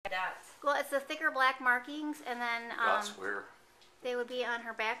Well, it's the thicker black markings, and then That's where. they would be on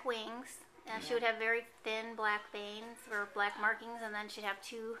her back wings, and she would have very thin black veins or black markings, and then she'd have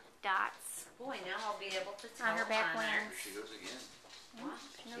 2 dots. Boy, now I'll be able to tell on her back Monarch. wings. There she goes again. Wow.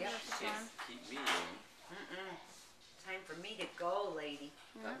 Yep. Can't keep me in. Time for me to go, lady.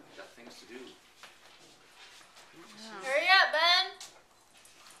 Got things to do. Hurry up, Ben.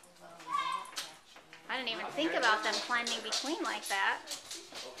 I didn't even think about them climbing between like that.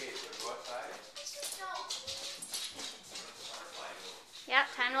 Okay, so go outside. Yep,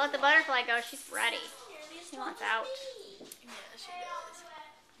 time to let the butterfly go. She's ready. She wants out. Yeah, she does.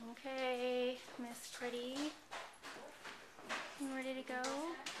 Okay, Miss Pretty. You ready to go?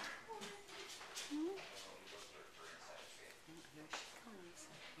 Here she comes.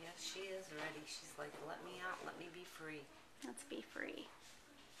 Yes, she is ready. She's like, let me out. Let me be free. Let's be free.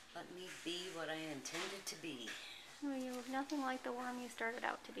 Let me be what I intended to be. Oh, you look nothing like the worm you started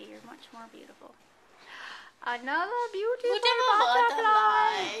out to be. You're much more beautiful. Another beautiful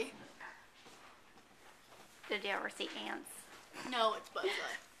butterfly. Did you ever see ants? No, it's Bug's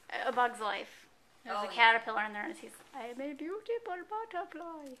Life. A Bug's Life. There's a caterpillar in there, and he's, I'm a beautiful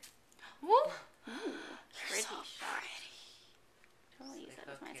butterfly. Woo! Pretty so shot. pretty. Totally use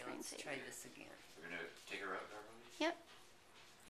that as my Okay, let's screensaver. try this again. We're gonna take her out, Darby? Yep.